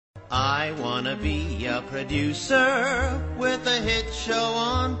I wanna be a producer with a hit show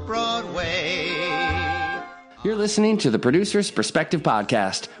on Broadway. You're listening to the Producer's Perspective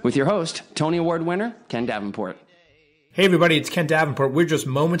Podcast with your host, Tony Award winner, Ken Davenport. Hey everybody, it's Ken Davenport. We're just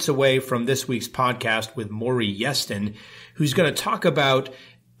moments away from this week's podcast with Maury Yeston, who's going to talk about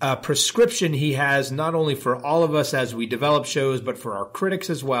a prescription he has not only for all of us as we develop shows, but for our critics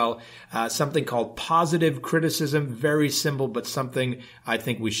as well, something called positive criticism. Very simple, but something I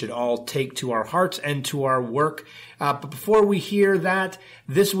think we should all take to our hearts and to our work. But before we hear that,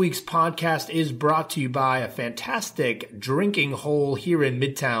 this week's podcast is brought to you by a fantastic drinking hole here in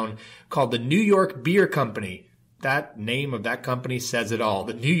Midtown called the New York Beer Company. That name of that company says it all.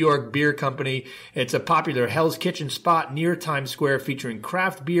 The New York Beer Company. It's a popular Hell's Kitchen spot near Times Square featuring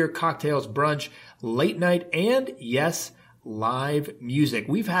craft beer, cocktails, brunch, late night, and yes, live music.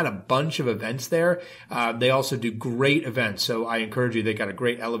 We've had a bunch of events there. They also do great events. So I encourage you. They got a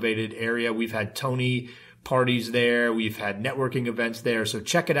great elevated area. We've had Tony parties there. We've had networking events there. So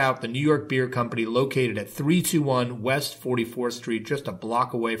check it out. The New York Beer Company, located at 321 West 44th Street, just a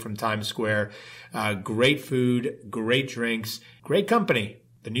block away from Times Square. Great food, great drinks, great company.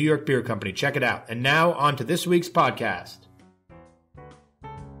 The New York Beer Company. Check it out. And now on to this week's podcast.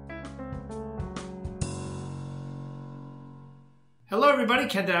 Hello, everybody.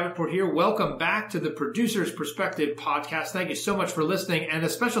 Ken Davenport here. Welcome back to the Producer's Perspective podcast. Thank you so much for listening, and a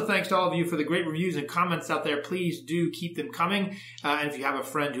special thanks to all of you for the great reviews and comments out there. Please do keep them coming. And if you have a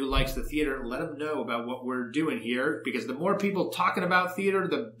friend who likes the theater, let them know about what we're doing here, because the more people talking about theater,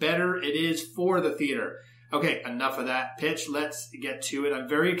 the better it is for the theater. Okay, enough of that pitch. Let's get to it. I'm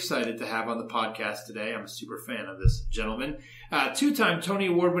very excited to have on the podcast today. I'm a super fan of this gentleman. Two-time Tony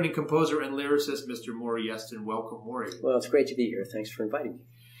Award-winning composer and lyricist, Mr. Maury Yeston. Welcome, Maury. Well, it's great to be here. Thanks for inviting me.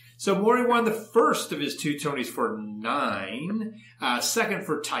 So Maury won the first of his two Tonys for Nine, second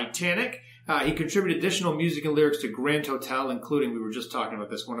for Titanic. He contributed additional music and lyrics to Grand Hotel, including, we were just talking about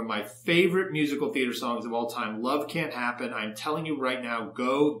this, one of my favorite musical theater songs of all time, Love Can't Happen. I'm telling you right now,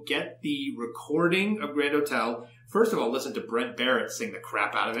 go get the recording of Grand Hotel. First of all, listen to Brent Barrett sing the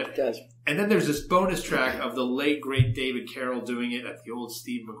crap out of it. It does. And then there's this bonus track of the late, great David Carroll doing it at the old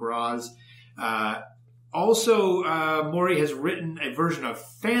Steve McGraw's. Also, Maury has written a version of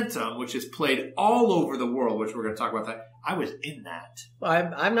Phantom, which is played all over the world, which we're going to talk about that. I was in that.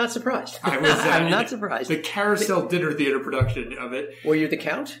 Well, I'm not surprised. I was I'm not surprised. The Carousel Dinner Theater production of it. Were you the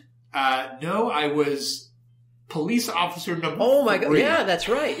Count? No, I was police officer number 3. Oh, my God. Yeah, that's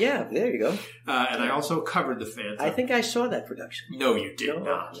right. Yeah, there you go. And I also covered the Phantom. I think I saw that production. No, you did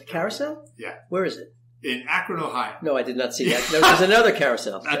not. The Carousel? Yeah. Where is it? In Akron, Ohio. No, I did not see that. No, there's another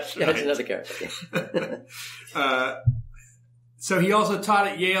Carousel. That's right. Yeah, there's another Carousel. So he also taught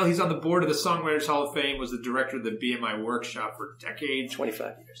at Yale. He's on the board of the Songwriters Hall of Fame, was the director of the BMI Workshop for decades.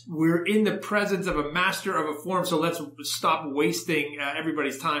 25 years. We're in the presence of a master of a form, so let's stop wasting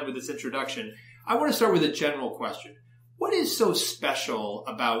everybody's time with this introduction. I want to start with a general question. What is so special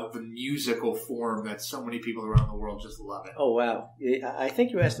about the musical form that so many people around the world just love it? Oh, wow. I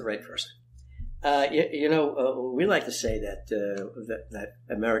think you asked the right person. We like to say that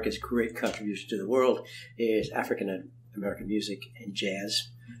America's great contribution to the world is African American music and jazz,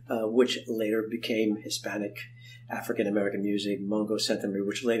 which later became Hispanic African American music, Mongo Sentiment,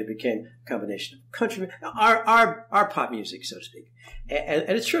 which later became a combination of country, our pop music, so to speak.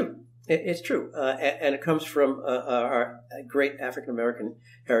 And it's true. It's true. And it comes from our great African American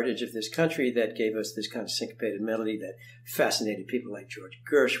heritage of this country that gave us this kind of syncopated melody that fascinated people like George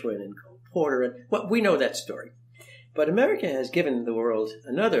Gershwin and Cole Porter. And well, we know that story. But America has given the world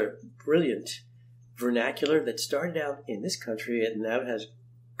another brilliant vernacular that started out in this country and now has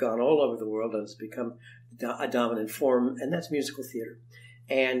gone all over the world and has become a dominant form, and that's musical theater.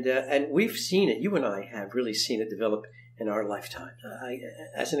 And we've seen it. You and I have really seen it develop in our lifetime.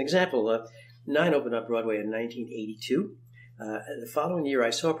 As an example, Nine opened up Broadway in 1982. The following year, I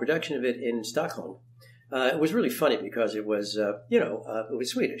saw a production of it in Stockholm. It was really funny because it was, it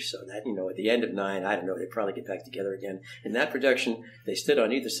was Swedish. So that, at the end of Nine, I don't know, they'd probably get back together again. In that production, they stood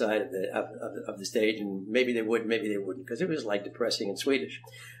on either side of the stage, and maybe they would, maybe they wouldn't, because it was like depressing in Swedish.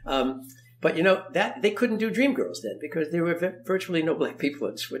 But that they couldn't do Dreamgirls then because there were virtually no black people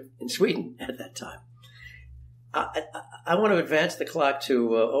in Sweden at that time. I want to advance the clock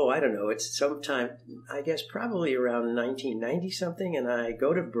to, I don't know, it's sometime, I guess probably around 1990 something, and I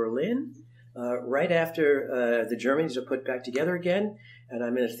go to Berlin right after the Germans are put back together again, and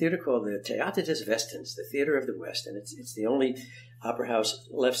I'm in a theater called the Theater des Westens, the Theater of the West, and it's the only opera house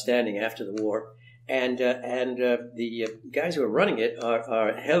left standing after the war. And the guys who are running it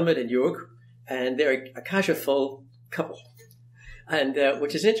are Helmut and Jörg, and they're a kasha-full couple. And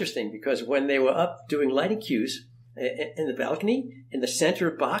which is interesting because when they were up doing lighting cues in the balcony, in the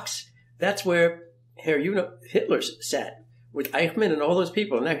center box, that's where Herr Hitler sat with Eichmann and all those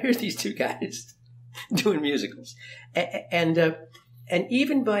people. Now here's these two guys doing musicals. And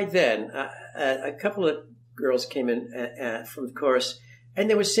even by then, a couple of girls came in from the chorus, and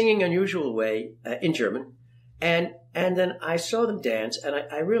they were singing unusual way in German. And then I saw them dance, and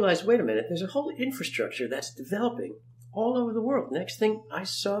I realized, wait a minute, there's a whole infrastructure that's developing all over the world. Next thing I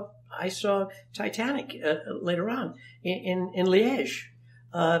saw Titanic later on in Liège.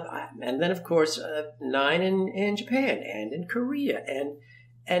 And then, of course, 9 in Japan and in Korea.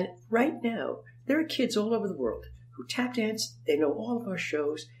 And right now, there are kids all over the world who tap dance. They know all of our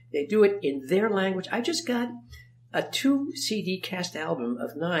shows. They do it in their language. I just got a 2-CD cast album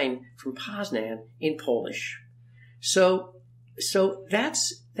of 9 from Poznan in Polish. So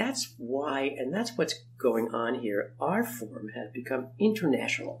that's why, and that's what's going on here. Our form has become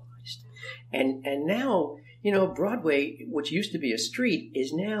internationalized. And now, Broadway, which used to be a street,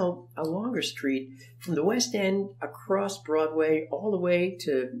 is now a longer street from the West End across Broadway all the way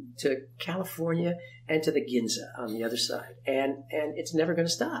to California and to the Ginza on the other side. And it's never going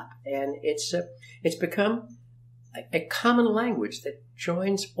to stop. And it's become a common language that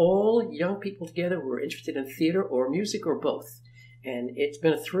joins all young people together who are interested in theater or music or both. And it's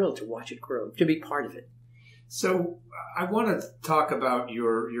been a thrill to watch it grow, to be part of it. So I want to talk about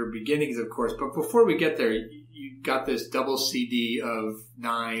your beginnings, of course, but before we get there, you got this double CD of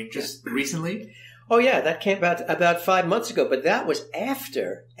 9 just recently? Oh, yeah, that came about 5 months ago, but that was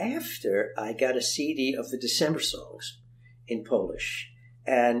after I got a CD of the December songs in Polish.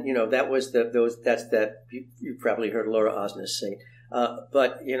 And, that was you probably heard Laura Osnes sing.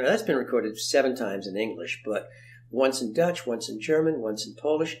 But, that's been recorded 7 times in English, but once in Dutch, once in German, once in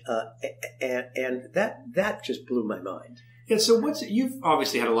Polish. And that just blew my mind. Yeah. So you've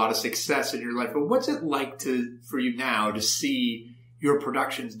obviously had a lot of success in your life, but what's it like for you now to see your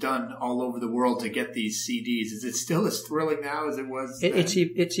productions done all over the world to get these CDs? Is it still as thrilling now as it was then?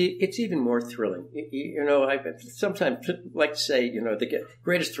 It's even more thrilling. I sometimes like to say, the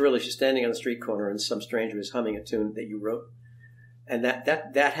greatest thrill is you're standing on the street corner and some stranger is humming a tune that you wrote, and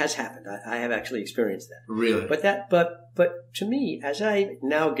that has happened. I have actually experienced that. Really, but to me, as I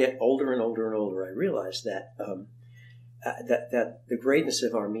now get older and older and older, I realize that that the greatness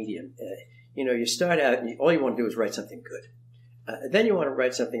of our medium. You start out and all you want to do is write something good. Then you want to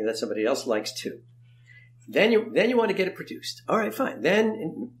write something that somebody else likes too. Then you want to get it produced. All right, fine.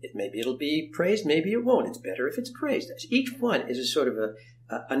 Then maybe it'll be praised, maybe it won't. It's better if it's praised. Each one is a sort of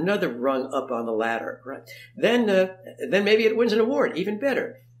another rung up on the ladder, right? Then maybe it wins an award, even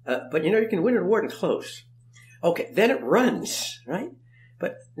better. But you can win an award in close. Okay, then it runs, right?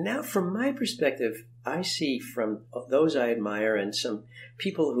 But now, from my perspective, I see from those I admire and some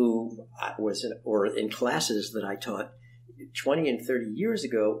people who or in classes that I taught 20 and 30 years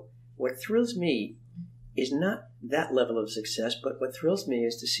ago, what thrills me is not that level of success, but what thrills me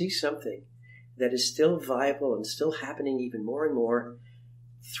is to see something that is still viable and still happening even more and more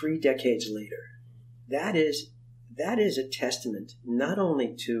 3 decades later. That is a testament not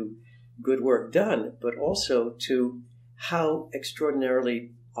only to good work done, but also to how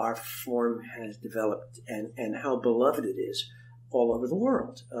extraordinarily our form has developed and how beloved it is all over the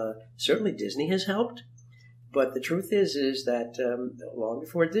world. Certainly Disney has helped. But the truth is that long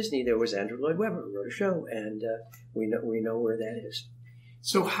before Disney, there was Andrew Lloyd Webber who wrote a show, and we know where that is.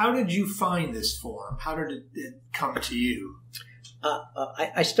 So, how did you find this form? How did it come to you?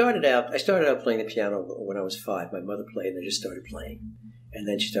 I started out playing the piano when I was 5. My mother played, and I just started playing, and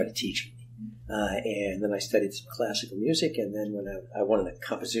then she started teaching me. And then I studied some classical music, and then when I won a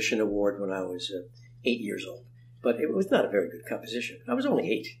composition award when I was 8 years old. But it was not a very good composition. I was only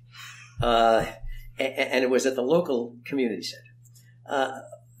 8. And it was at the local community center.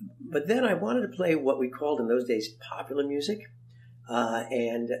 But then I wanted to play what we called in those days popular music.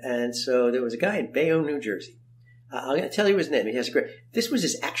 And so there was a guy in Bayonne, New Jersey. I'm going to tell you his name. This was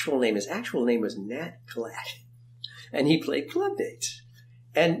his actual name. His actual name was Nat Glatt. And he played club dates.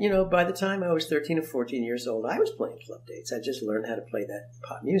 And, by the time I was 13 or 14 years old, I was playing club dates. I just learned how to play that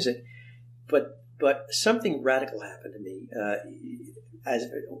pop music. But something radical happened to me.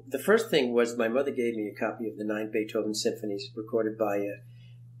 The first thing was my mother gave me a copy of the 9 Beethoven symphonies recorded by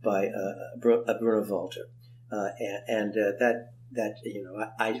Bruno Walter, and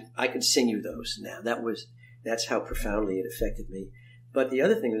I could sing you those now. That's how profoundly it affected me. But the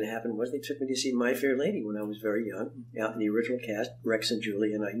other thing that happened was they took me to see My Fair Lady when I was very young, out in the original cast, Rex and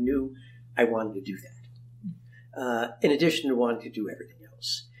Julie, and I knew I wanted to do that. In addition to wanting to do everything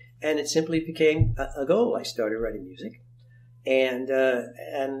else, and it simply became a goal. I started writing music. And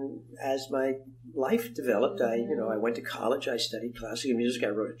as my life developed, I went to college. I studied classical music. I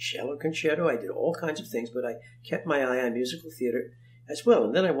wrote a cello concerto. I did all kinds of things, but I kept my eye on musical theater as well.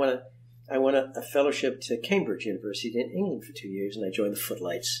 And then I won a fellowship to Cambridge University in England for 2 years, and I joined the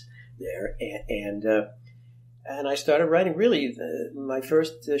Footlights there. And I started writing. Really, my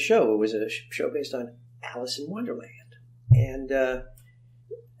first show was a show based on Alice in Wonderland, and a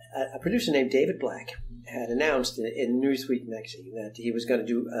producer named David Black had announced in Newsweek magazine that he was going to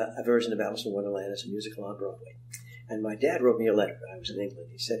do a version of Alice in Wonderland as a musical on Broadway. And my dad wrote me a letter. I was in England.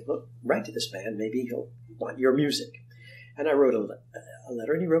 He said, "Look, write to this man. Maybe he'll want your music." And I wrote a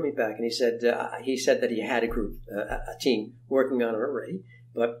letter, and he wrote me back, and he said that he had a group, a team working on it already.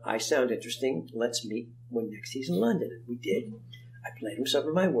 But I sound interesting. Let's meet when next he's in London. And we did. I played him some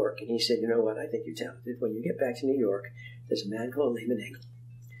of my work, and he said, "You know what? I think you're talented. When you get back to New York, there's a man called Lehman Engel,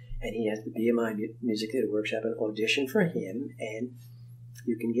 and he has the BMI Music Theater Workshop, and audition for him, and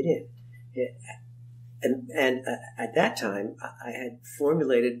you can get in." And at that time, I had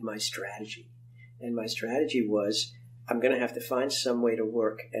formulated my strategy, and my strategy was, I'm going to have to find some way to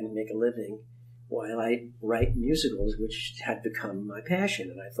work and make a living while I write musicals, which had become my passion.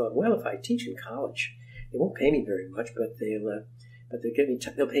 And I thought, well, if I teach in college, they won't pay me very much, but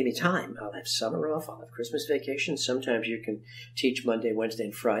they'll pay me time. I'll have summer off. I'll have Christmas vacation. Sometimes you can teach Monday, Wednesday,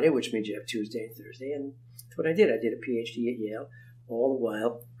 and Friday, which means you have Tuesday and Thursday. And that's what I did. I did a PhD at Yale, all the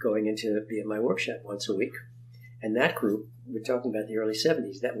while going into BMI Workshop once a week. And that group, we're talking about the early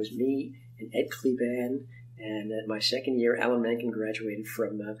 70s, that was me and Ed Kleban. And my second year, Alan Menken graduated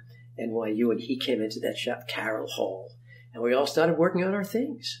from NYU, and he came into that shop, Carroll Hall. And we all started working on our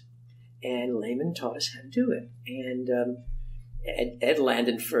things. And Lehman taught us how to do it. And Ed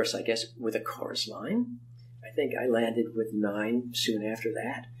landed first, I guess, with a chorus line. I think I landed with 9 soon after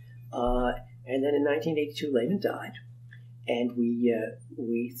that. And then in 1982, Lehman died. And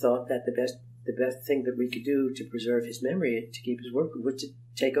we thought that the best thing that we could do to preserve his memory, to keep his work, was to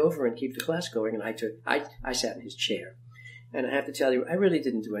take over and keep the class going. And I sat in his chair. And I have to tell you, I really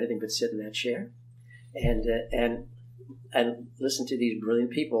didn't do anything but sit in that chair and listen to these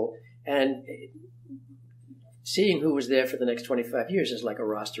brilliant people. And seeing who was there for the next 25 years is like a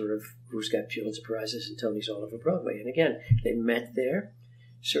roster of who's got Pulitzer Prizes and Tonys all over Broadway. And again, they met there.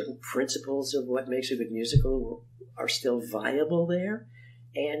 Certain principles of what makes a good musical are still viable there.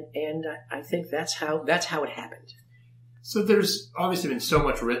 And I think that's how it happened. So there's obviously been so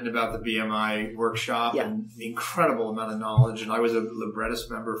much written about the BMI Workshop and the incredible amount of knowledge. And I was a librettist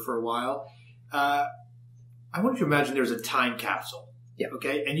member for a while. I want you to imagine there's a time capsule. Yeah.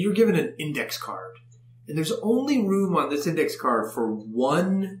 Okay. And you're given an index card. And there's only room on this index card for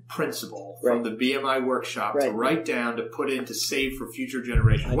one principle from the BMI Workshop to write down, to put in, to save for future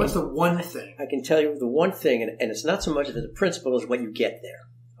generations. What's the one thing? I can tell you the one thing, and it's not so much that the principle is what you get there.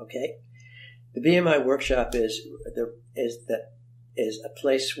 Okay. The BMI Workshop is a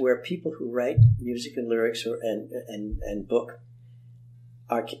place where people who write music and lyrics and book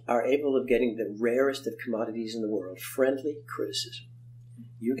are able of getting the rarest of commodities in the world, friendly criticism.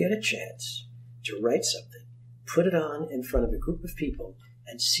 You get a chance to write something, put it on in front of a group of people,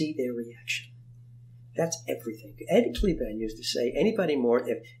 and see their reaction. That's everything. Ed Kleban used to say,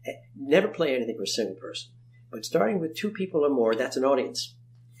 never play anything for a single person. But starting with 2 people or more, that's an audience.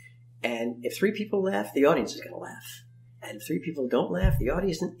 And if 3 people laugh, the audience is going to laugh. And if 3 people don't laugh, the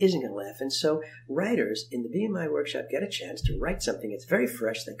audience isn't going to laugh. And so writers in the BMI Workshop get a chance to write something. It's very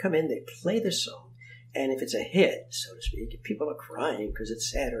fresh. They come in, they play the song. And if it's a hit, so to speak, if people are crying because it's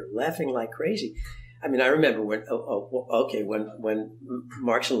sad or laughing like crazy. I mean, I remember when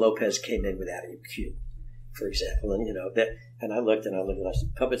Marx and Lopez came in with Avenue Q, for example, and I looked and I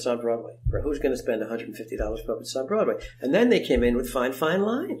said, Puppets on Broadway. Who's going to spend $150 Puppets on Broadway? And then they came in with Fine, Fine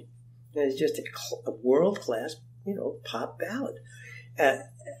Line. And it's just a world-class, pop ballad. I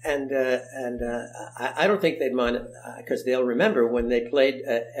don't think they'd mind, because they'll remember when they played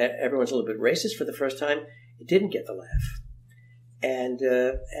Everyone's a Little Bit Racist for the first time, it didn't get the laugh. And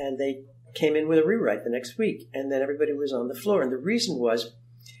they came in with a rewrite the next week, and then everybody was on the floor. And the reason was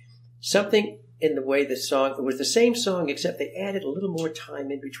something in the way the song, it was the same song, except they added a little more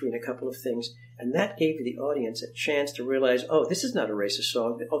time in between a couple of things, and that gave the audience a chance to realize, oh, this is not a racist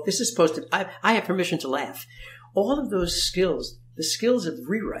song. Oh, this is supposed to, I have permission to laugh. All of those skills, the skills of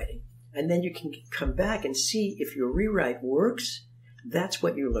rewriting, and then you can come back and see if your rewrite works. That's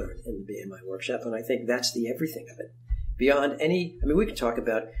what you learn in the BMI Workshop, and I think that's the everything of it. Beyond we could talk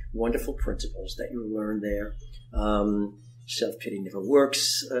about wonderful principles that you learn there. Self-pity never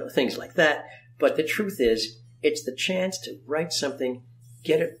works, things like that. But the truth is, it's the chance to write something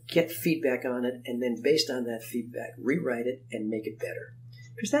get feedback on it, and then based on that feedback, rewrite it and make it better.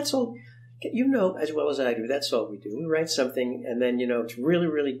 Because that's all, you know as well as I do, that's all we do. We write something, and then, it's really,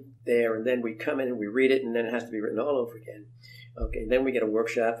 really there, and then we come in and we read it, and then it has to be written all over again. Okay, then we get a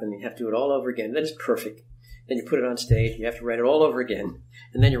workshop, and you have to do it all over again. Then it's perfect. Then you put it on stage, you have to write it all over again,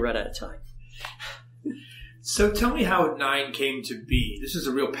 and then you run out of time. So tell me how Nine came to be. This is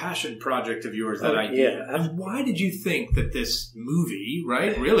a real passion project of yours, that idea. Yeah. And why did you think that this movie,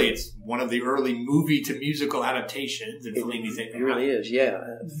 right? Really, it's one of the early movie to musical adaptations. And Fellini's it really is, yeah.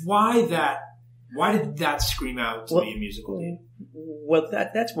 Why did that scream out to be a musical? Well,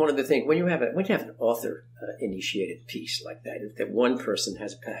 that's one of the things. When you have an author initiated piece like that one person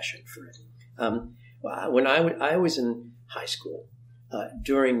has a passion for it. When I was in high school,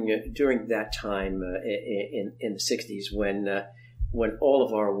 during that time in the 60s, when all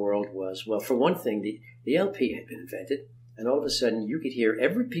of our world was, well, for one thing, the LP had been invented, and all of a sudden you could hear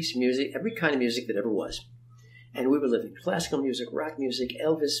every piece of music, every kind of music that ever was. And we were living classical music, rock music,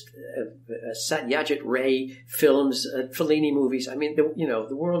 Elvis, Satyajit Ray films, Fellini movies. I mean,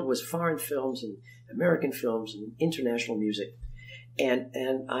 the world was foreign films and American films and international music. And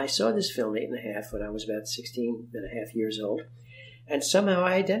I saw this film, 8½, when I was about 16 and a half years old. And somehow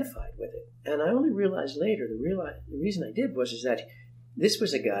I identified with it. And I only realized later, the reason I did was that this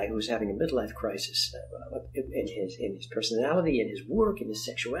was a guy who was having a midlife crisis in his personality, in his work, in his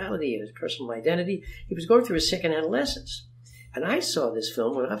sexuality, in his personal identity. He was going through a second adolescence. And I saw this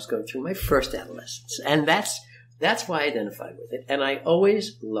film when I was going through my first adolescence. And that's why I identified with it. And I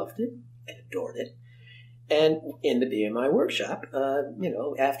always loved it and adored it. And in the BMI workshop,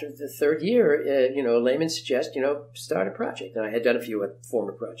 after the third year, Lehman suggested, start a project. And I had done a few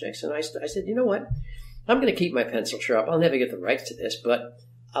former projects. And I said, you know what? I'm going to keep my pencil sharp. I'll never get the rights to this, but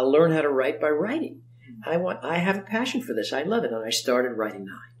I'll learn how to write by writing. I have a passion for this. I love it. And I started writing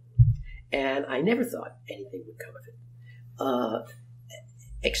Nine. And I never thought anything would come of it.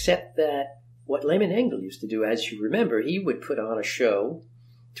 Except that what Lehman Engel used to do, as you remember, he would put on a show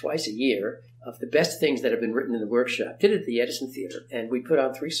twice a year of the best things that have been written in the workshop. Did it at the Edison Theater, and we put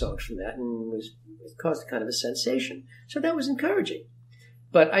on 3 songs from that, and it caused kind of a sensation. So that was encouraging.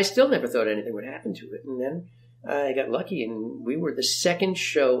 But I still never thought anything would happen to it. And then I got lucky, and we were the second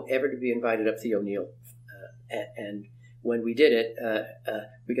show ever to be invited up the O'Neill. And when we did it,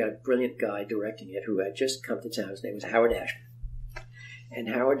 we got a brilliant guy directing it who had just come to town. His name was Howard Ashman. And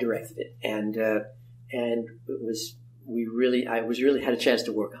Howard directed it. And it was, I really had a chance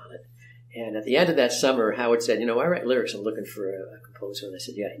to work on it. And at the end of that summer, Howard said, I write lyrics. I'm looking for a composer. And I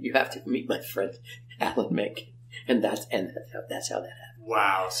said, yeah, you have to meet my friend, Alan Menken. And that's how that happened.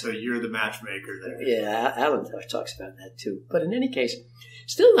 Wow. So you're the matchmaker there. Yeah, Alan talks about that too. But in any case,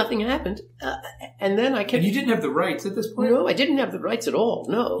 still nothing happened. And then I kept... And you didn't have the rights at this point? No, I didn't have the rights at all,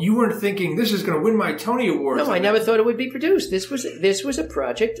 no. You weren't thinking, this is going to win my Tony Award? No, I never thought it would be produced. This was a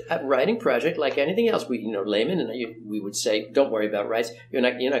project, a writing project like anything else. Lehman and we would say, don't worry about rights. You're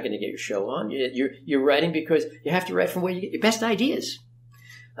not going to get your show on. You're writing because you have to write from where you get your best ideas.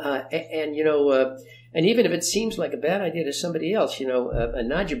 And even if it seems like a bad idea to somebody else,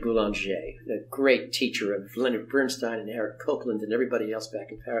 Nadia Boulanger, a great teacher of Leonard Bernstein and Eric Copeland and everybody else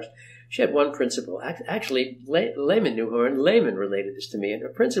back in Paris, she had one principle. Actually, Lehman knew her, and Lehman related this to me. And her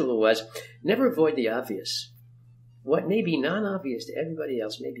principle was, never avoid the obvious. What may be non-obvious to everybody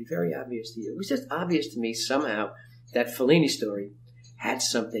else may be very obvious to you. It was just obvious to me somehow that Fellini story had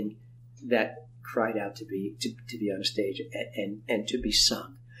something that cried out to be on a stage and to be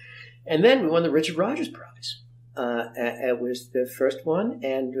sung. And then we won the Richard Rogers Prize. It was the first one,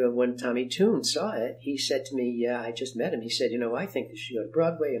 and when Tommy Toon saw it, he said to me, I just met him, he said, I think this should go to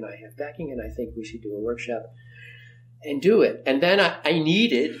Broadway, and I have backing, and I think we should do a workshop and do it. And then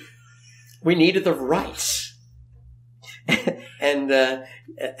we needed the rights. and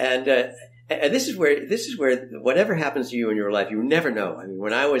this is where whatever happens to you in your life, you never know. I mean,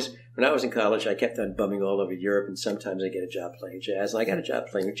 when I was in college, I kept on bumming all over Europe, and sometimes I get a job playing jazz. And I got a job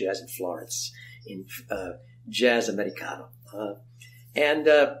playing jazz in Florence, in jazz Americano. And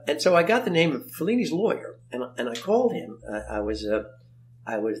so I got the name of Fellini's lawyer, and I called him. I was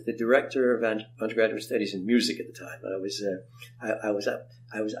the director of undergraduate studies in music at the time. I was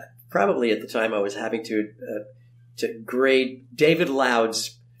probably at the time I was having to grade David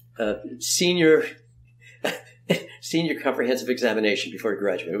Loud's senior comprehensive examination before he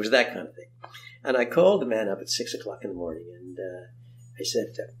graduated. It was that kind of thing. And I called the man up at 6 o'clock in the morning, and I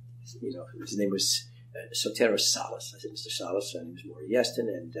said, his name was Sotero Salas. I said, Mr. Salas, my name is Maury Yeston,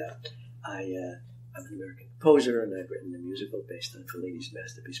 and I'm an American composer, and I've written a musical based on Fellini's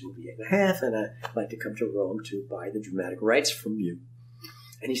masterpiece movie 8½, and I'd like to come to Rome to buy the dramatic rights from you.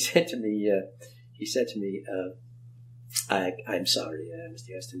 And he said to me, I'm sorry, Mr.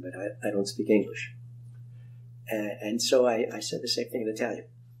 Yeston, but I don't speak English. And so I said the same thing in Italian.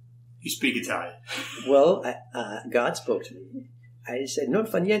 You speak Italian? Well, God spoke to me. I said, non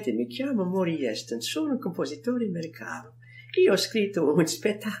fa niente, mi chiamo Maury Yeston, sono un compositore americano. Io ho scritto un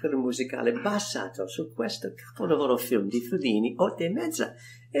spettacolo musicale basato su questo capolavoro film di Fellini, 8:30,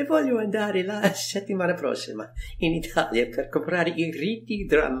 e voglio andare la settimana prossima in Italia per comprare i riti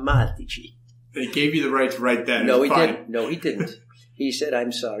drammatici. They gave you the rights right then. No, he didn't. No, he didn't. He said,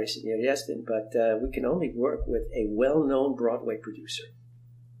 I'm sorry, Signor Yeston, but we can only work with a well-known Broadway producer.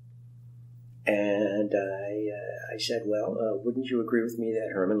 And I said, well, wouldn't you agree with me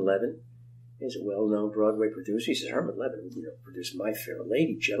that Herman Levin is a well-known Broadway producer? He says, Herman Levin, produced My Fair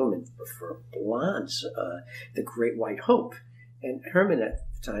Lady, Gentlemen for Blondes, The Great White Hope. And Herman at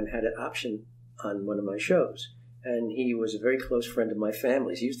the time had an option on one of my shows. And he was a very close friend of my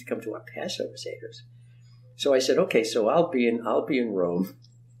family's. He used to come to our Passover Seder's. So I said, okay, so I'll be in Rome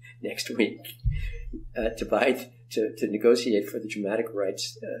next week to negotiate for the dramatic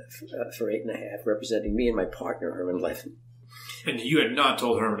rights for 8.5, representing me and my partner, Herman Levin. And you had not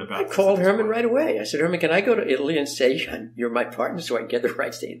told Herman about this? I called Herman right away. I said, Herman, can I go to Italy and say you're my partner so I can get the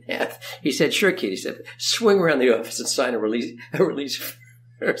rights to 8.5? He said, sure, kid. He said, swing around the office and sign a release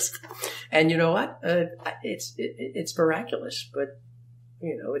first. And you know what? It's miraculous, but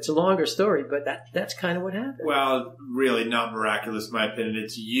it's a longer story, but that's kind of what happened. Well, really not miraculous, in my opinion.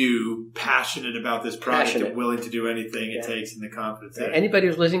 It's you passionate about this project and willing to do anything it takes in the confidence. Anybody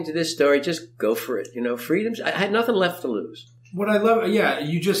who's listening to this story, just go for it. Freedoms. I had nothing left to lose. What I love,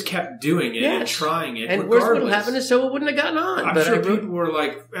 you just kept doing it and trying it. And worst would have happened is so it wouldn't have gotten on. I'm sure people were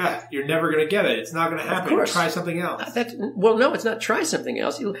like, you're never going to get it. It's not going to happen. Try something else. Well, no, it's not try something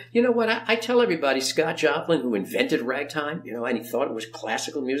else. You know what? I tell everybody, Scott Joplin, who invented ragtime, and he thought it was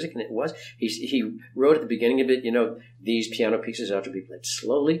classical music, and it was. He wrote at the beginning of it, these piano pieces are to be played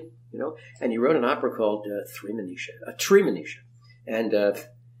slowly, and he wrote an opera called Treemonisha.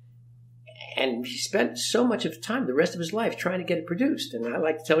 And he spent so much of the rest of his life, trying to get it produced. And I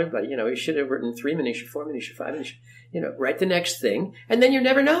like to tell everybody, he should have written 3-minutia, 4-minutia, 5-minutia, write the next thing, and then you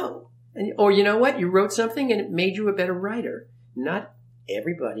never know. Or you know what? You wrote something and it made you a better writer. Not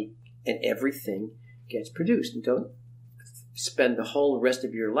everybody and everything gets produced. And don't spend the whole rest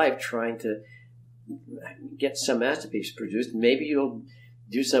of your life trying to get some masterpiece produced. Maybe you'll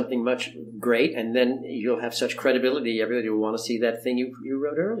do something much great, and then you'll have such credibility, everybody will want to see that thing you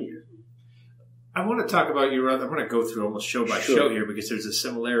wrote earlier. I want to talk about your other. I want to go through almost show by show here because there's a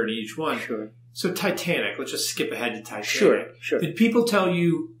similarity each one. Sure. So Titanic. Let's just skip ahead to Titanic. Sure. Did people tell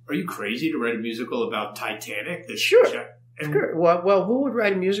you, are you crazy to write a musical about Titanic? Sure. Well, who would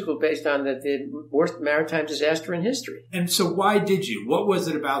write a musical based on the worst maritime disaster in history? And so why did you? What was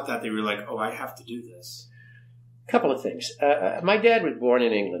it about that you were like, I have to do this? A couple of things. My dad was born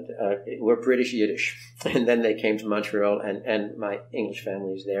in England. We're British Yiddish. And then they came to Montreal, and my English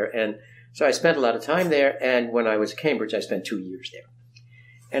family is there. And so I spent a lot of time there, and when I was at Cambridge, I spent 2 years there.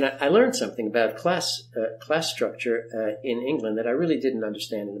 And I learned something about class structure in England that I really didn't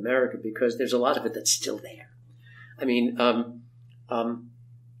understand in America, because there's a lot of it that's still there. I mean,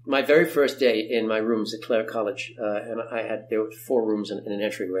 my very first day in my rooms at Clare College, and there were 4 rooms in an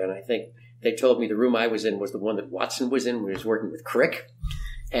entryway, and I think they told me the room I was in was the one that Watson was in when he was working with Crick,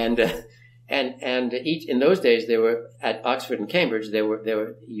 and each in those days there were at Oxford and Cambridge there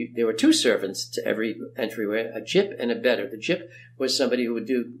were 2 servants to every entryway, a gyp and a bedder. The gyp was somebody who would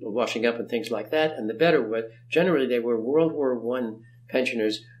do washing up and things like that, and the bedder they were World War I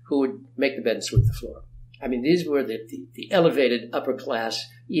pensioners who would make the bed and sweep the floor. I mean, these were the elevated upper class,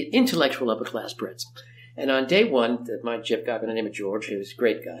 intellectual upper class Brits. And on day 1, my gyp guy by the name of George, who was a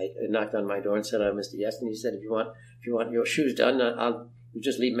great guy, knocked on my door and said, Mr. Yeston, he said, if you want your shoes done, you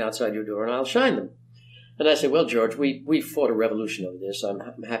just leave them outside your door and I'll shine them. And I said, well, George, we fought a revolution over this. I'm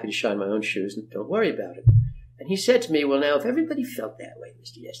happy to shine my own shoes, and don't worry about it. And he said to me, well, now, if everybody felt that way,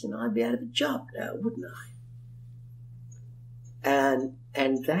 Mr. Yeston, I'd be out of a job now, wouldn't I?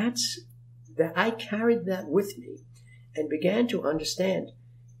 And I carried that with me and began to understand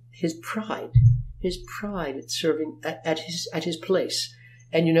his pride at serving at his place.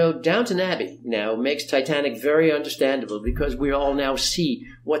 And Downton Abbey now makes Titanic very understandable, because we all now see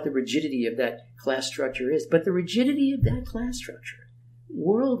what the rigidity of that class structure is. But the rigidity of that class structure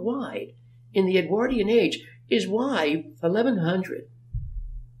worldwide in the Edwardian age is why 1,100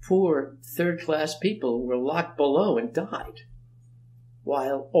 poor third-class people were locked below and died,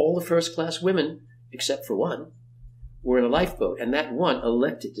 while all the first-class women, except for one, were in a lifeboat, and that one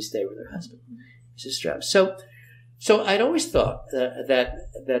elected to stay with her husband, Mrs. Strauss. So I'd always thought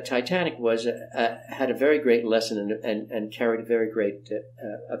that Titanic was had a very great lesson and carried a very great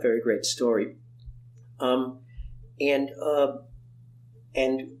story, and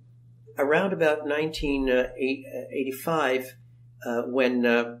around about 1985, when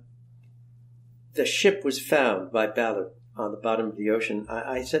the ship was found by Ballard on the bottom of the ocean,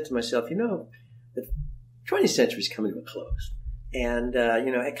 I said to myself, the 20th century is coming to a close. And,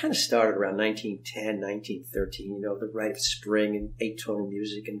 it kind of started around 1910, 1913, the rite of spring and eight-tone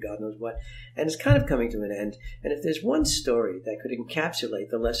music and God knows what. And it's kind of coming to an end. And if there's one story that could encapsulate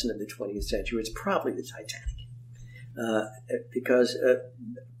the lesson of the 20th century, it's probably the Titanic. Because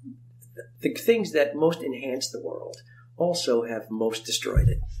the things that most enhance the world also have most destroyed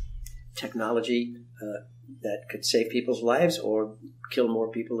it. Technology that could save people's lives or kill more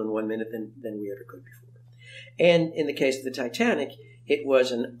people in 1 minute than we ever could before. And in the case of the Titanic, it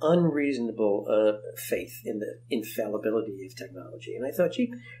was an unreasonable faith in the infallibility of technology. And I thought,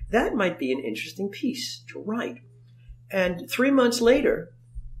 that might be an interesting piece to write. And 3 months later,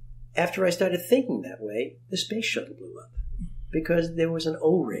 after I started thinking that way, the space shuttle blew up because there was an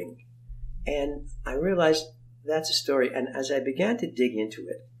O-ring. And I realized that's a story. And as I began to dig into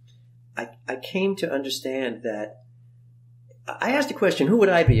it, I came to understand that I asked the question, who would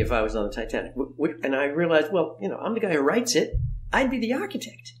I be if I was on the Titanic? And I realized, I'm the guy who writes it. I'd be the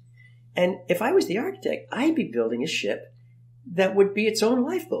architect. And if I was the architect, I'd be building a ship that would be its own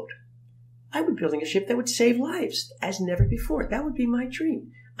lifeboat. I would be building a ship that would save lives as never before. That would be my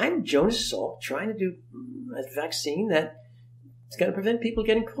dream. I'm Jonas Salk trying to do a vaccine that's going to prevent people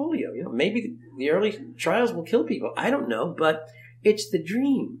getting polio. Maybe the early trials will kill people. I don't know, but it's the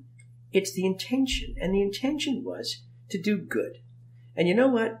dream. It's the intention. And the intention was to do good. And you know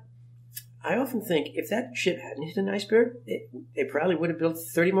what? I often think if that ship hadn't hit an iceberg, they probably would have built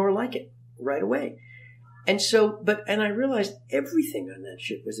 30 more like it right away. And so, and I realized everything on that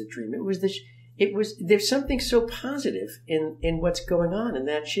ship was a dream. There's something so positive in what's going on in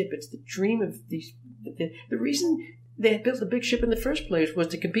that ship. It's the dream of these. The reason they had built the big ship in the first place was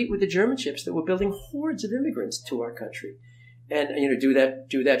to compete with the German ships that were building hordes of immigrants to our country. And, do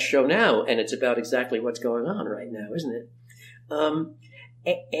that show now, and it's about exactly what's going on right now, isn't it?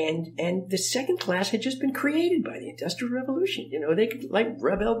 And the second class had just been created by the Industrial Revolution. They could,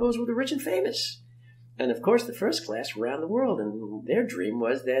 rub elbows with the rich and famous. And, of course, the first class ran the world, and their dream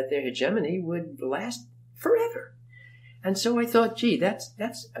was that their hegemony would last forever. And so I thought,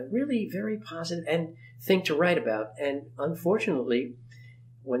 that's a really very positive thing to write about. And, unfortunately,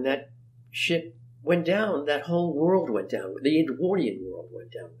 when that ship went down, that whole world went down. The Edwardian world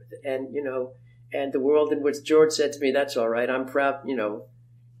went down with it. And, and the world in which George said to me, that's all right. I'm proud,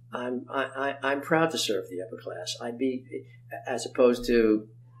 I'm proud to serve the upper class. I'd be, as opposed to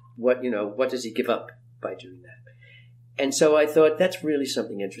what does he give up by doing that? And so I thought that's really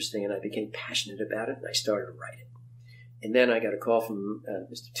something interesting. And I became passionate about it and I started to write it. And then I got a call from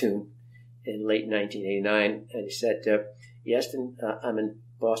Mr. Toon in late 1989. And he said, Yeston, I'm in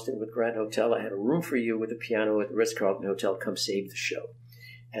Boston with Grand Hotel. I have a room for you with a piano at the Ritz-Carlton Hotel. Come save the show.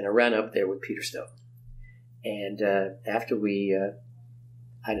 And I ran up there with Peter Stone. And after we,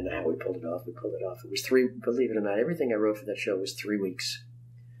 I don't know how we pulled it off. We pulled it off. It was believe it or not, everything I wrote for that show was 3 weeks.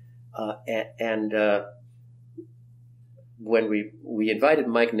 When we invited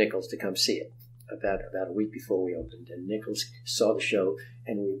Mike Nichols to come see it about a week before we opened. And Nichols saw the show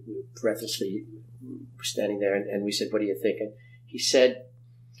and we breathlessly were standing there and we said, what do you think? And he said,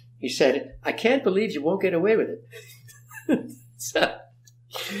 I can't believe you won't get away with it.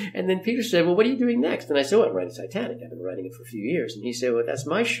 And then Peter said, well, what are you doing next? And I said, I'm writing Titanic. I've been writing it for a few years. And he said, well, that's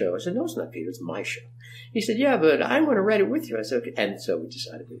my show. I said, no, it's not Peter. It's my show. He said, yeah, but I want to write it with you. I said, okay. And so we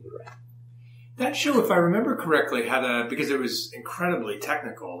decided we would write it. That show, if I remember correctly, because it was incredibly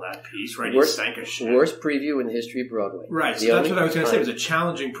technical, that piece, right? You sank a ship. Worst preview in the history of Broadway. Right. So that's what I was going to say. It was a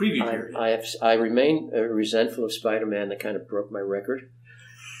challenging preview period. I remain resentful of Spider-Man that kind of broke my record.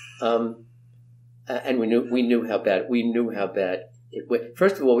 And we knew how bad it went.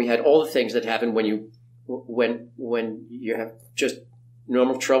 First of all, we had all the things that happen when you have just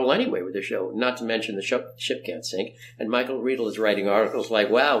normal trouble anyway with the show. Not to mention the ship can't sink. And Michael Riedel is writing articles like,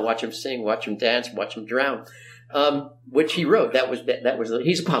 "Wow, watch him sing, watch him dance, watch him drown," which he wrote.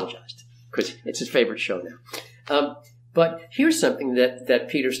 He's apologized because it's his favorite show now. But here's something that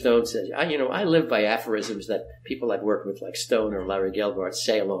Peter Stone says. I live by aphorisms that people I've worked with, like Stone or Larry Gelbart,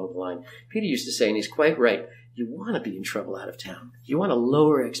 say along the line. Peter used to say, and he's quite right, you want to be in trouble out of town. You want to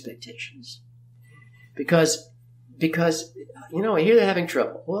lower expectations. Because I hear they're having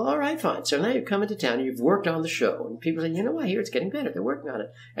trouble. Well, all right, fine. So now you've come into town and you've worked on the show. And people say, I hear it's getting better. They're working on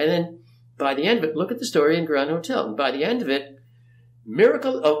it. by the end of it, look at the story in Grand Hotel. And by the end of it,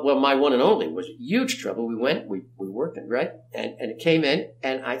 my one and only was huge trouble. We went, we worked it, right? And it came in,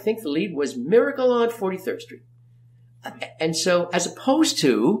 and I think the lead was Miracle on 43rd Street. And so as opposed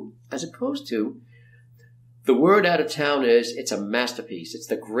to, the word out of town is it's a masterpiece. It's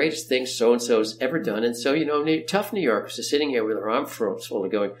the greatest thing so-and-so's ever done. And so, tough New Yorkers are sitting here with their arms full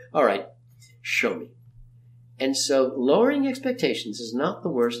and going, all right, show me. And so lowering expectations is not the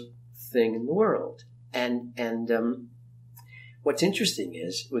worst thing in the world. And what's interesting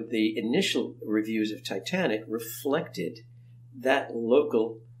is with the initial reviews of Titanic reflected the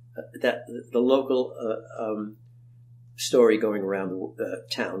local story going around the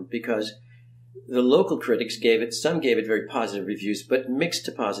town, because the local critics some gave it very positive reviews, but mixed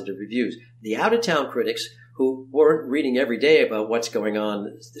to positive reviews. The out-of-town critics, who weren't reading every day about what's going on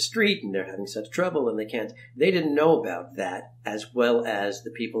in the street and they're having such trouble and they didn't know about that as well as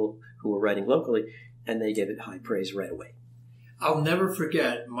the people who were writing locally, and they gave it high praise right away. I'll never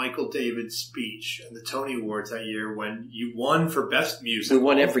forget Michael David's speech at the Tony Awards that year when you won for Best Musical. We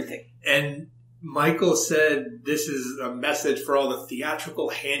won everything. And Michael said, this is a message for all the theatrical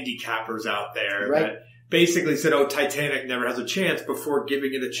handicappers out there. Right. That basically said, Titanic never has a chance before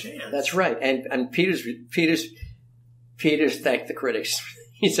giving it a chance. That's right. And Peters thanked the critics.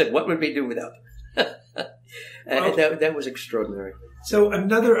 He said, what would we do without them? That was extraordinary. So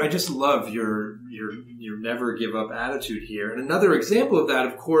I just love your never give up attitude here. And another example of that,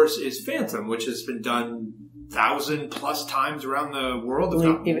 of course, is Phantom, which has been done 1,000+ times around the world, if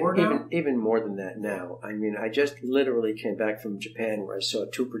not more now. Even more than that now. I mean, I just literally came back from Japan where I saw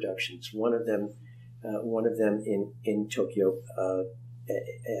 2 productions. One of them in Tokyo,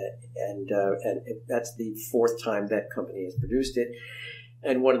 and that's the 4th time that company has produced it.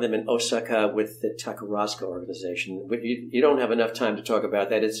 And one of them in Osaka with the Takarazuka organization. You don't have enough time to talk about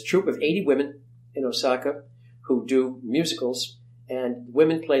that. It's a troupe of 80 women in Osaka who do musicals, and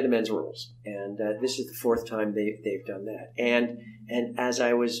women play the men's roles. And this is the 4th time they've done that. And as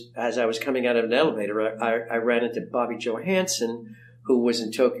I was coming out of an elevator, I ran into Bobby Johansson, who was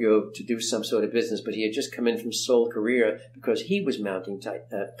in Tokyo to do some sort of business, but he had just come in from Seoul, Korea, because he was mounting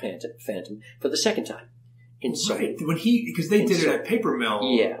Phantom for the 2nd time. Right, because they did it at Paper Mill,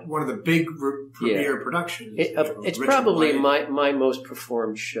 one of the big premiere productions. It's probably my most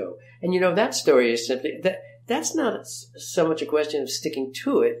performed show. And that story is simply that's not so much a question of sticking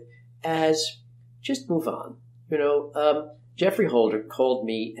to it as just move on. Jeffrey Holder called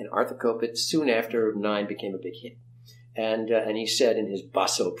me and Arthur Kopit soon after 9 became a big hit. And he said in his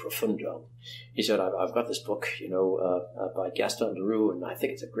basso profundo, he said, I've got this book, by Gaston Leroux, and I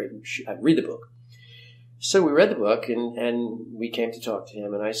think it's a great, read the book. So we read the book, and we came to talk to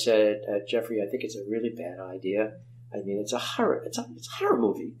him, and I said, Jeffrey, I think it's a really bad idea. I mean, it's a horror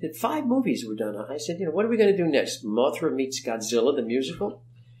movie. 5 movies were done. I said, what are we going to do next? Mothra meets Godzilla, the musical?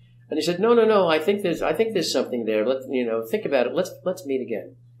 And he said, no, I think there's something there. Think about it. Let's meet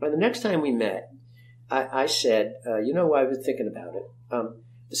again. And the next time we met, I said, I was thinking about it.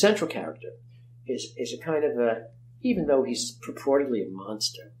 The central character is a kind of even though he's purportedly a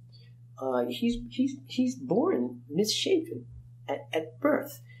monster, he's born misshapen at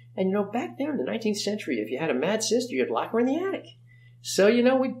birth. And, back there in the 19th century, if you had a mad sister, you'd lock her in the attic. So,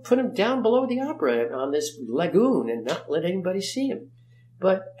 we'd put him down below the opera on this lagoon and not let anybody see him.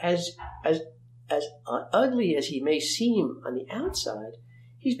 But as ugly as he may seem on the outside,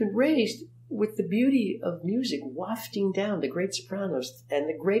 he's been raised with the beauty of music wafting down the great sopranos and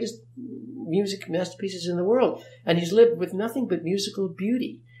the greatest music masterpieces in the world. And he's lived with nothing but musical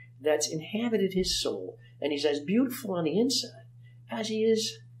beauty that's inhabited his soul. And he's as beautiful on the inside as he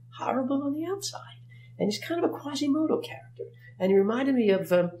is horrible on the outside. And he's kind of a Quasimodo character. And he reminded me of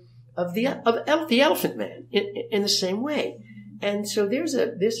the Elephant Man in the same way. And so there's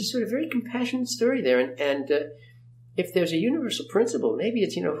a sort of very compassionate story there. And if there's a universal principle, maybe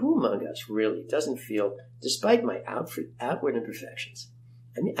it's, who among us really doesn't feel, despite my outward imperfections,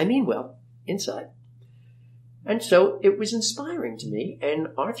 I mean well, inside. And so it was inspiring to me. And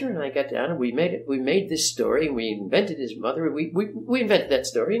Arthur and I got down and we made this story, and we invented his mother. We invented that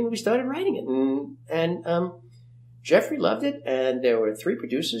story, and we started writing it. And Jeffrey loved it, and there were 3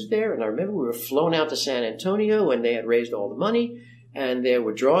 producers there. And I remember we were flown out to San Antonio, and they had raised all the money, and there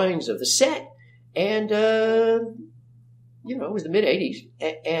were drawings of the set. And, it was the mid-'80s.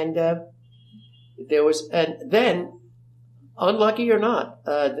 And then, unlucky or not,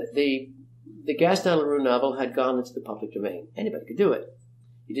 the Gaston Leroux novel had gone into the public domain. Anybody could do it.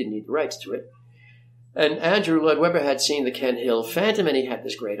 You didn't need the rights to it. And Andrew Lloyd Webber had seen the Ken Hill Phantom, and he had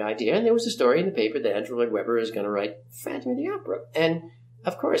this great idea. And there was a story in the paper that Andrew Lloyd Webber is going to write Phantom of the Opera. And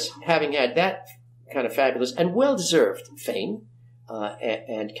of course, having had that kind of fabulous and well-deserved fame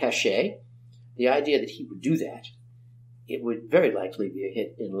and cachet, the idea that he would do that, it would very likely be a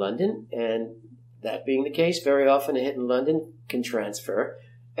hit in London, and that being the case, very often a hit in London can transfer.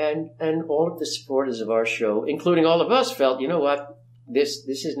 And all of the supporters of our show, including all of us, felt, you know what, this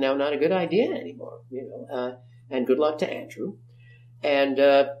is now not a good idea anymore, and good luck to Andrew. And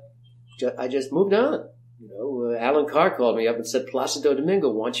I just moved on. Alan Carr called me up and said, Placido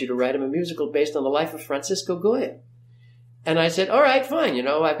Domingo wants you to write him a musical based on the life of Francisco Goya. And I said, all right, fine.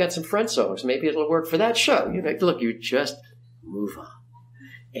 I've got some French songs. Maybe it'll work for that show. Look, you just move on.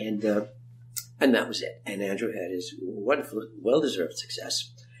 And that was it. And Andrew had his wonderful, well-deserved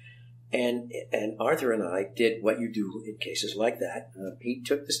success. And Arthur and I did what you do in cases like that. He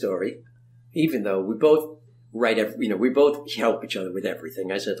took the story, even though we both we both help each other with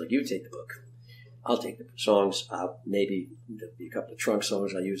everything. I said, look, you take the book. I'll take the songs. Maybe there'll be a couple of trunk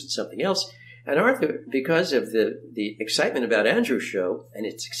songs I'll use in something else. And Arthur, because of the excitement about Andrew's show and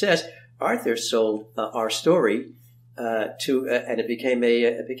its success, Arthur sold our story and it became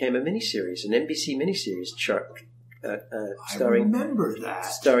a miniseries, an NBC miniseries starring. I remember that,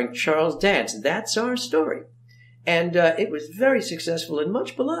 starring Charles Dance. That's our story, and it was very successful and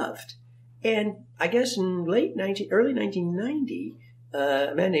much beloved. And I guess in early 1990,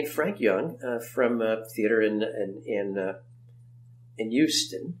 a man named Frank Young from theater in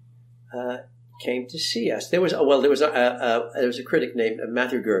Houston came to see us. There was a critic named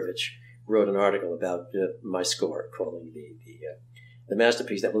Matthew Gurvich wrote an article about my score, calling the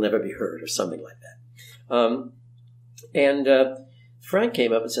masterpiece that will never be heard, or something like that. And Frank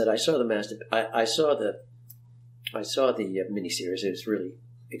came up and said, "I saw the I saw the miniseries. It was really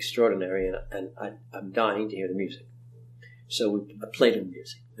extraordinary, and I'm dying to hear the music." So I played him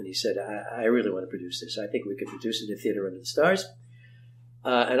music, and he said, I really want to produce this. I think we could produce it at Theater Under the Stars.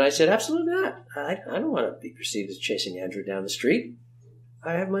 And I said, absolutely not. I don't want to be perceived as chasing Andrew down the street.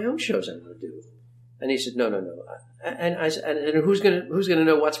 I have my own shows I want to do. And he said, no. And I said, and who's gonna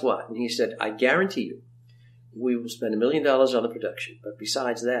know what's what? And he said, I guarantee you, we will spend $1 million on the production. But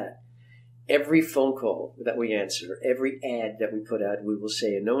besides that, every phone call that we answer, every ad that we put out, we will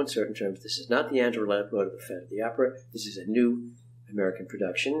say in no uncertain terms, this is not the Andrew Lamport of the Phantom of the Opera. This is a new American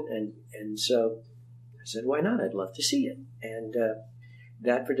production. And so I said, why not? I'd love to see it. And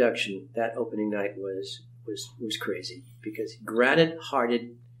that production, that opening night was crazy, because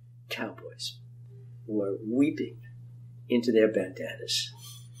granite-hearted cowboys were weeping into their bandanas.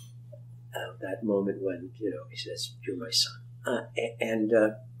 That moment when, he says, you're my son. And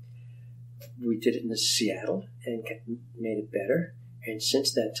we did it in Seattle and made it better. And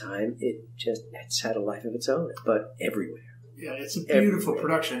since that time, it's had a life of its own, but everywhere. Yeah, it's a beautiful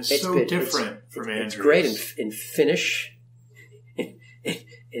production. It's so different from Andrew's. It's great in Finnish.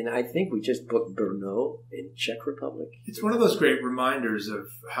 And I think we just booked Brno in Czech Republic. It's one of those great reminders of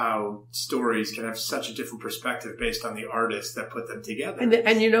how stories can have such a different perspective based on the artists that put them together.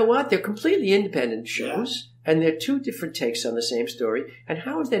 And you know what? They're completely independent shows. Yeah. And they're two different takes on the same story. And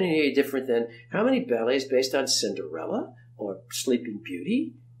how is that any different than how many ballets based on Cinderella or Sleeping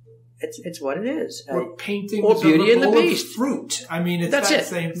Beauty? It's what it is. Or paintings or Beauty and the Beast. Fruit. I mean, it's that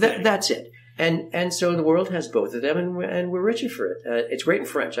same thing. That's it. And so the world has both of them, and we're richer for it. It's great in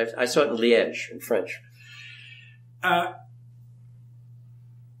French. I saw it in Liège in French.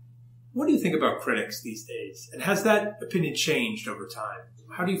 What do you think about critics these days? And has that opinion changed over time?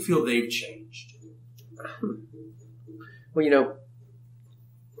 How do you feel they've changed? Well,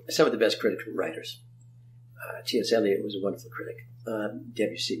 some of the best critics were writers. T.S. Eliot was a wonderful critic.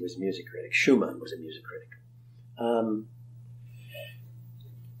 Debussy was a music critic. Schumann was a music critic.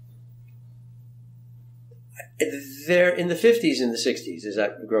 There, in the 50s and the 60s, as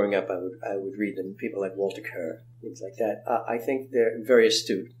growing up, I would read them. People like Walter Kerr, things like that. I think they're very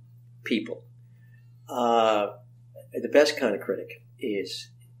astute people. The best kind of critic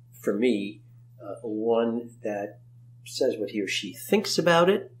is, for me, one that says what he or she thinks about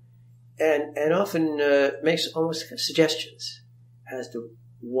it, and often makes almost suggestions as to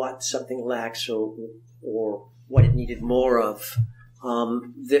what something lacks or what it needed more of.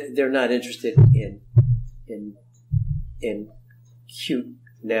 They're not interested in cute,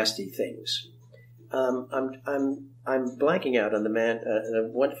 nasty things. I'm blanking out on the man, a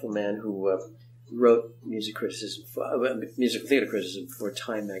wonderful man who wrote musical theater criticism for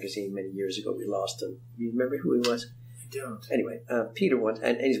Time magazine many years ago. We lost him. You remember who he was? I don't. Anyway, Peter once,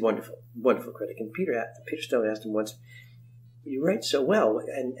 and he's wonderful, wonderful critic. And Peter Stone asked him once, "You write so well,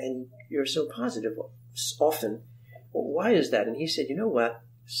 and you're so positive often. Well, why is that?" And he said, "You know what?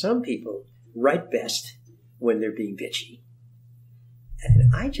 Some people write best when they're being bitchy,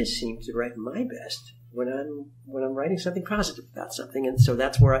 And I just seem to write my best when I'm writing something positive about something, and so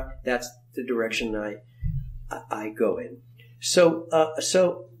that's the direction I go in. So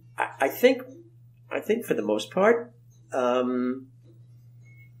I think for the most part,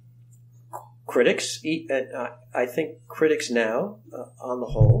 critics. I think critics now, on the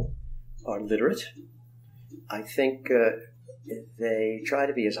whole, are literate. I think they try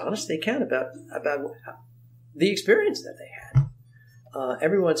to be as honest as they can about the experience that they had.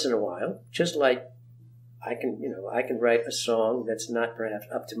 Every once in a while, just like I can write a song that's not perhaps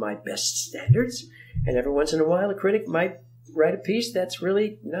up to my best standards, and every once in a while, a critic might write a piece that's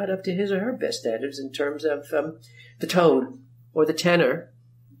really not up to his or her best standards in terms of the tone or the tenor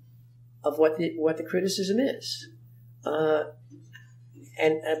of what the criticism is. But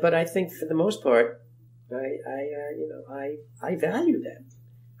I think for the most part, I value them.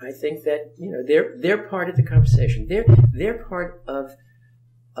 I think that they're part of the conversation. They're part of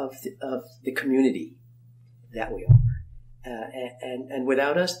the community that we are. And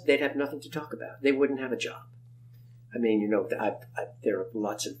without us, they'd have nothing to talk about. They wouldn't have a job. I mean, there are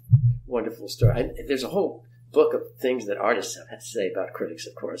lots of wonderful stories. There's a whole book of things that artists have to say about critics,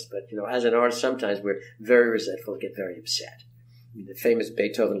 of course. But as an artist, sometimes we're very resentful and get very upset. I mean, the famous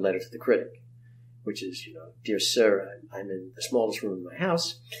Beethoven letter to the critic, which is, dear sir, I'm in the smallest room in my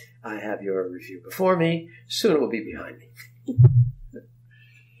house. I have your review before me. Soon it will be behind me.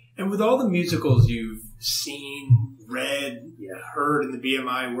 And with all the musicals you've seen, read, heard in the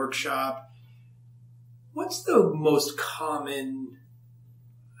BMI workshop, what's the most common,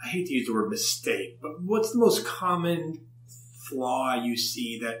 I hate to use the word mistake, but what's the most common flaw you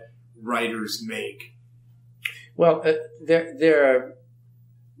see that writers make? Well, there are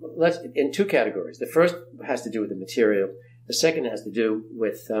in two categories. The first has to do with the material. The second has to do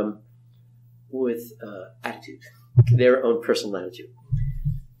with attitude, their own personal attitude.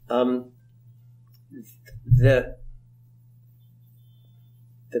 The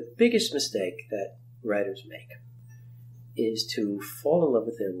biggest mistake that writers make is to fall in love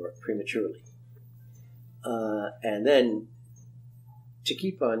with their work prematurely, and then to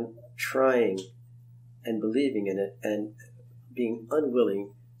keep on trying and believing in it and being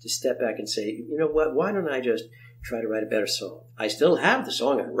unwilling to step back and say, you know what, why don't I just try to write a better song? I still have the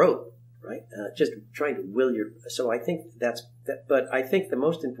song I wrote, right? Just trying to will your... So I think that's... But I think the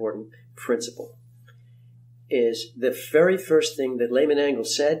most important principle is the very first thing that Lehman Engel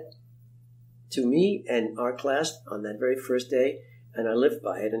said to me and our class on that very first day, and I lived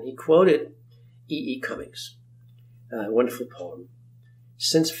by it, and he quoted E.E. Cummings, a wonderful poem.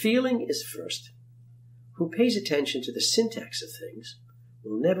 Since feeling is first, who pays attention to the syntax of things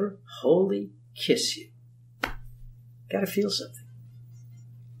will never wholly kiss you. Got to feel something.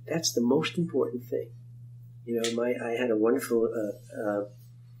 That's the most important thing. I had a wonderful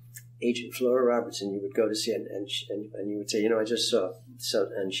agent, Flora Robertson. You would go to see, and you would say, I just saw. So,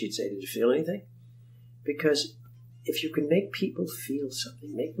 and she'd say, did you feel anything? Because if you can make people feel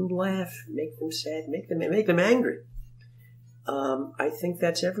something, make them laugh, make them sad, make them angry, I think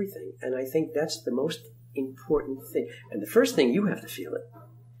that's everything. And I think that's the most important thing. And the first thing, you have to feel it.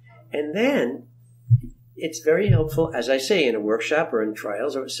 And then it's very helpful, as I say, in a workshop or in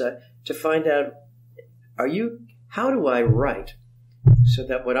trials, or to find out, how do I write so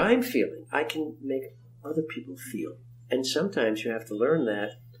that what I'm feeling, I can make other people feel. And sometimes you have to learn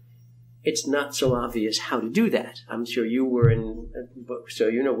that it's not so obvious how to do that. I'm sure you were in a book, so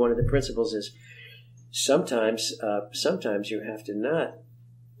one of the principles is sometimes you have to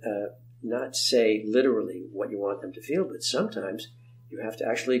not say literally what you want them to feel, but sometimes you have to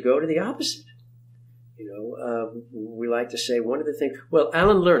actually go to the opposite. We like to say one of the things. Well,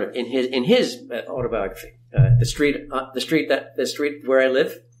 Alan Lerner in his autobiography, the street where I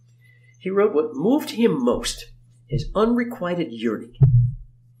live, he wrote what moved him most is unrequited yearning.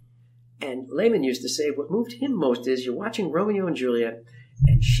 And Lehman used to say what moved him most is you're watching Romeo and Juliet,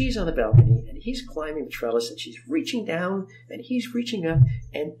 and she's on the balcony, and he's climbing the trellis, and she's reaching down, and he's reaching up,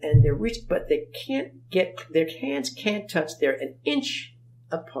 and they're reaching, but they can't their hands can't touch. They're an inch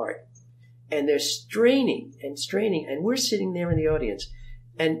apart. And they're straining, and we're sitting there in the audience,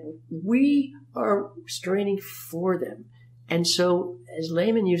 and we are straining for them. And so, as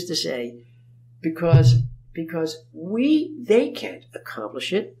Lehman used to say, because they can't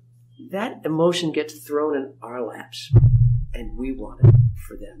accomplish it, that emotion gets thrown in our laps, and we want it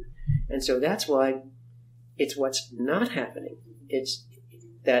for them. And so that's why it's what's not happening. It's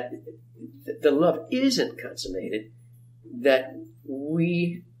that the love isn't consummated, that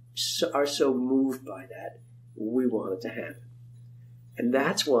we are so moved by that, we want it to happen. And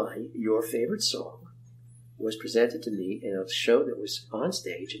that's why your favorite song was presented to me in a show that was on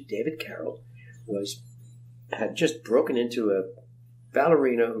stage, and David Carroll had just broken into a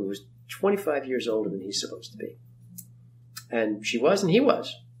ballerina who was 25 years older than he's supposed to be. And she was, and he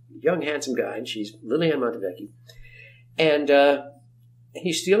was. Young, handsome guy, and she's Lillian Montevecchi. And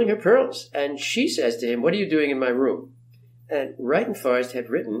he's stealing her pearls. And she says to him, "What are you doing in my room?" And Wright and Forrest had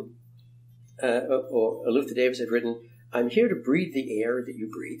written, or Luther Davis had written, "I'm here to breathe the air that you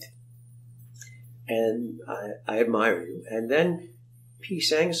breathe. And I admire you." And then he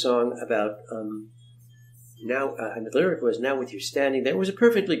sang a song about, and the lyric was, "Now with you standing there." It was a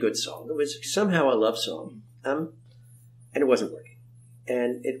perfectly good song. It was somehow a love song. And it wasn't working.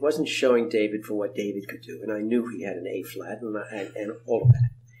 And it wasn't showing David for what David could do. And I knew he had an A flat and all of that.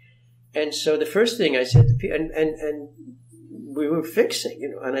 And so the first thing I said to Peter, and we were fixing,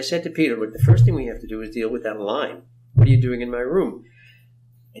 and I said to Peter, "Look, the first thing we have to do is deal with that line. What are you doing in my room?"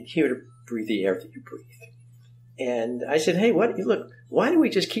 "And here to breathe the air that you breathe." And I said, "Hey, look, why don't we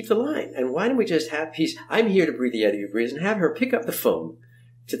just keep the line? And why don't we just have peace? I'm here to breathe the air that you breathe," and have her pick up the phone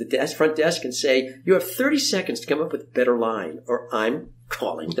to the front desk and say, "You have 30 seconds to come up with a better line, or I'm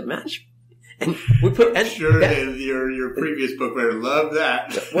calling the management." And we put. And your previous book writer loved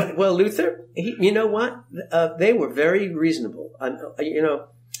that. Well, Luther, you know what? They were very reasonable.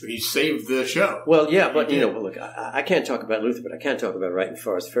 He saved the show. Well, yeah, but look, I can't talk about Luther, but I can't talk about Wright and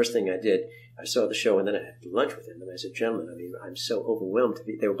Forrest. The first thing I did, I saw the show, and then I had lunch with him, and I said, "Gentlemen, I'm so overwhelmed to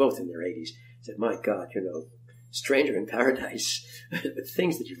be." They were both in their 80s. I said, "My God, Stranger in Paradise, the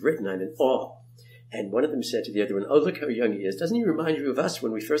things that you've written, I'm in awe." And one of them said to the other one, "Oh, look how young he is. Doesn't he remind you of us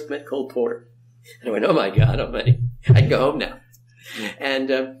when we first met Cole Porter?" And I went, "Oh, my God, I can go home now." And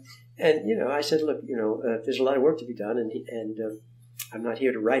I said, "Look, there's a lot of work to be done, and I'm not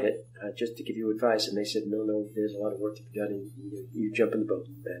here to write it, just to give you advice." And they said, no, there's a lot of work to be done, and you jump in the boat.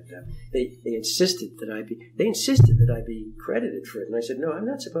 And they insisted that I be credited for it. And I said, "No, I'm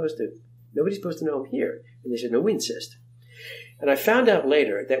not supposed to. Nobody's supposed to know I'm here." And they said, "No, we insist." And I found out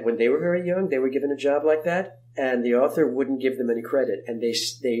later that when they were very young, they were given a job like that, and the author wouldn't give them any credit. And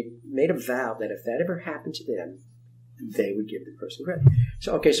they made a vow that if that ever happened to them, they would give the person credit.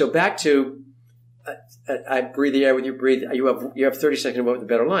 So back to, I breathe the air with you breathe. You have 30 seconds to come up with a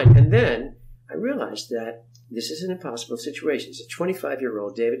better line. And then I realized that this is an impossible situation. It's a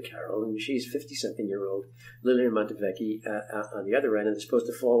 25-year-old David Carroll, and she's 50-something-year-old Lillian Montevecchi on the other end, and they're supposed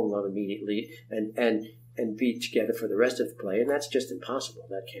to fall in love immediately and be together for the rest of the play, and that's just impossible.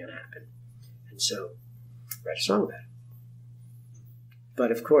 That can't happen. And so I write a song about it.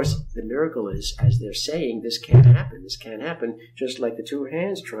 But of course, the miracle is, as they're saying, this can't happen. This can't happen. Just like the two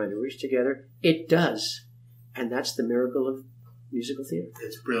hands trying to reach together, it does. And that's the miracle of musical theater.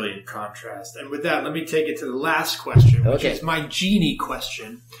 It's brilliant contrast. And with that, let me take it to the last question, which is my genie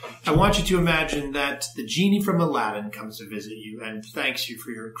question. I want you to imagine that the genie from Aladdin comes to visit you and thanks you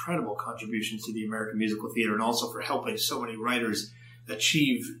for your incredible contributions to the American musical theater, and also for helping so many writers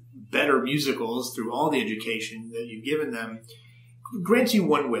achieve better musicals through all the education that you've given them. Grants you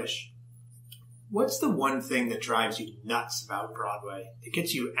one wish. What's the one thing that drives you nuts about Broadway? It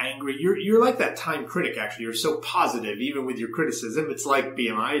gets you angry. You're like that Time critic, actually. You're so positive, even with your criticism. It's like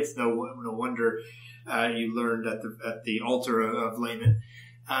BMI. It's no wonder you learned at the altar of Lehman.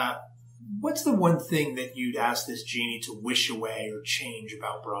 What's the one thing that you'd ask this genie to wish away or change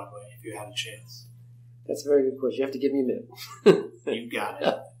about Broadway if you had a chance? That's a very good question. You have to give me a minute. You got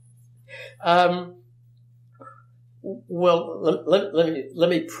it. Well, let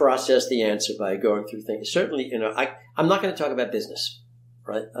me process the answer by going through things. Certainly, I'm not going to talk about business,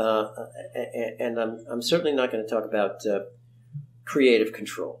 right? And I'm certainly not going to talk about creative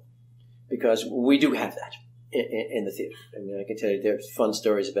control, because we do have that in the theater. I mean, I can tell you there's fun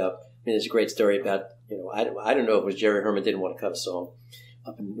stories about. There's a great story about I don't know if it was Jerry Herman didn't want to cut a song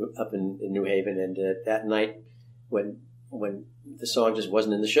up in New Haven, and that night when the song just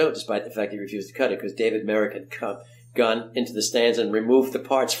wasn't in the show, despite the fact he refused to cut it, because David Merrick had gone into the stands and removed the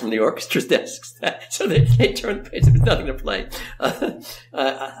parts from the orchestra's desks. So they turned the page. There was nothing to play. I'm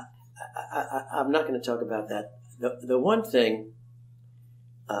not going to talk about that. The one thing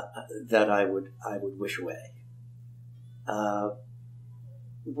that I would wish away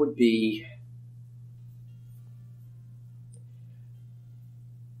would be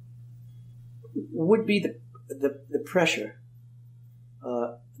the pressure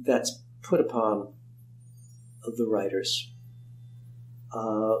that's put upon the writers,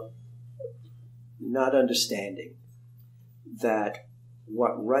 not understanding that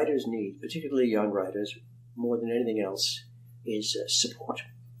what writers need, particularly young writers, more than anything else, is support.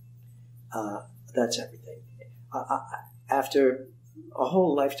 That's everything. After a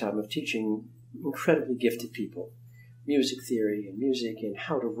whole lifetime of teaching incredibly gifted people, music theory and music and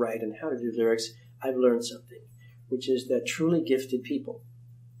how to write and how to do lyrics, I've learned something, which is that truly gifted people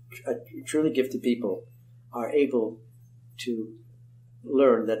are able to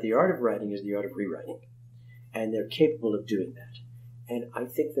learn that the art of writing is the art of rewriting, and they're capable of doing that. And I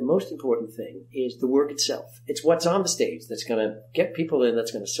think the most important thing is the work itself. It's what's on the stage that's going to get people in,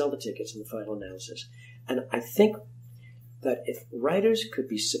 that's going to sell the tickets in the final analysis. And I think that if writers could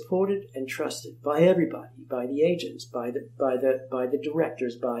be supported and trusted by everybody, by the agents, by the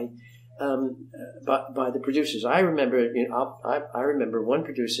directors, by the producers. I remember, I remember one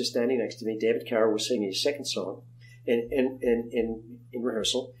producer standing next to me. David Carroll was singing his second song in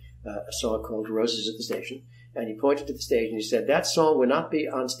rehearsal, a song called "Roses at the Station," and he pointed to the stage and he said, "That song will not be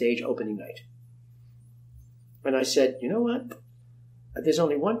on stage opening night." And I said, "You know what? There's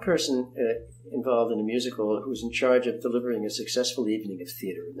only one person involved in a musical who's in charge of delivering a successful evening of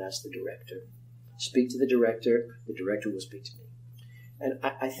theater, and that's the director. Speak to the director will speak to me." And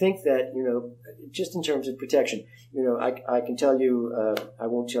I think that, just in terms of protection, I can tell you, I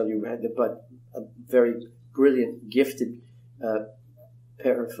won't tell you, but a very brilliant, gifted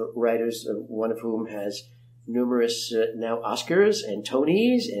pair of writers, one of whom has numerous now Oscars and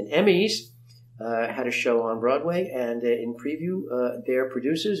Tonys and Emmys, had a show on Broadway, and in preview, their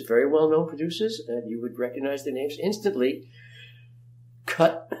producers, very well-known producers, and you would recognize their names instantly,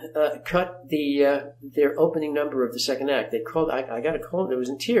 cut their opening number of the second act. They called. I got a call. It was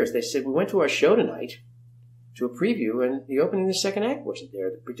in tears. They said, "We went to our show tonight, to a preview, and the opening of the second act wasn't there.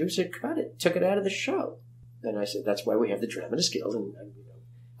 The producer cut it, took it out of the show." And I said, "That's why we have the Dramatist Guild." And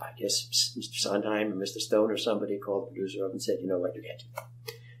I guess Mr. Sondheim or Mr. Stone or somebody called the producer up and said, "You know what, you can't do that."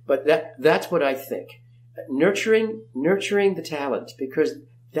 But that's what I think. Nurturing the talent, because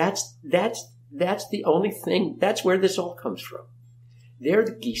that's the only thing. That's where this all comes from. They're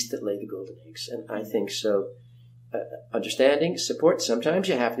the geese that lay the golden eggs, and I think so. Understanding, support. Sometimes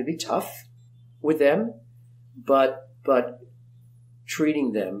you have to be tough with them, but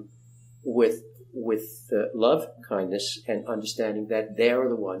treating them with love, kindness, and understanding that they are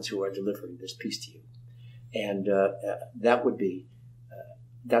the ones who are delivering this piece to you, and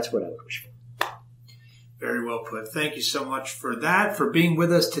that's what I would wish for. Very well put. Thank you so much for that, for being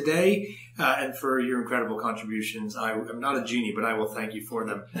with us today, and for your incredible contributions. I am not a genie, but I will thank you for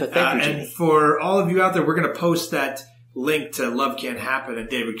them. Thank you, Genie. And for all of you out there, we're going to post that link to "Love Can't Happen" and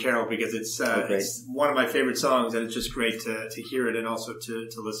David Carroll, because it's one of my favorite songs, and it's just great to hear it and also to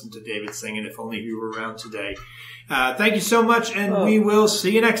listen to David sing it, if only you were around today. Thank you so much, and we will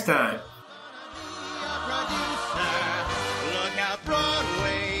see you next time.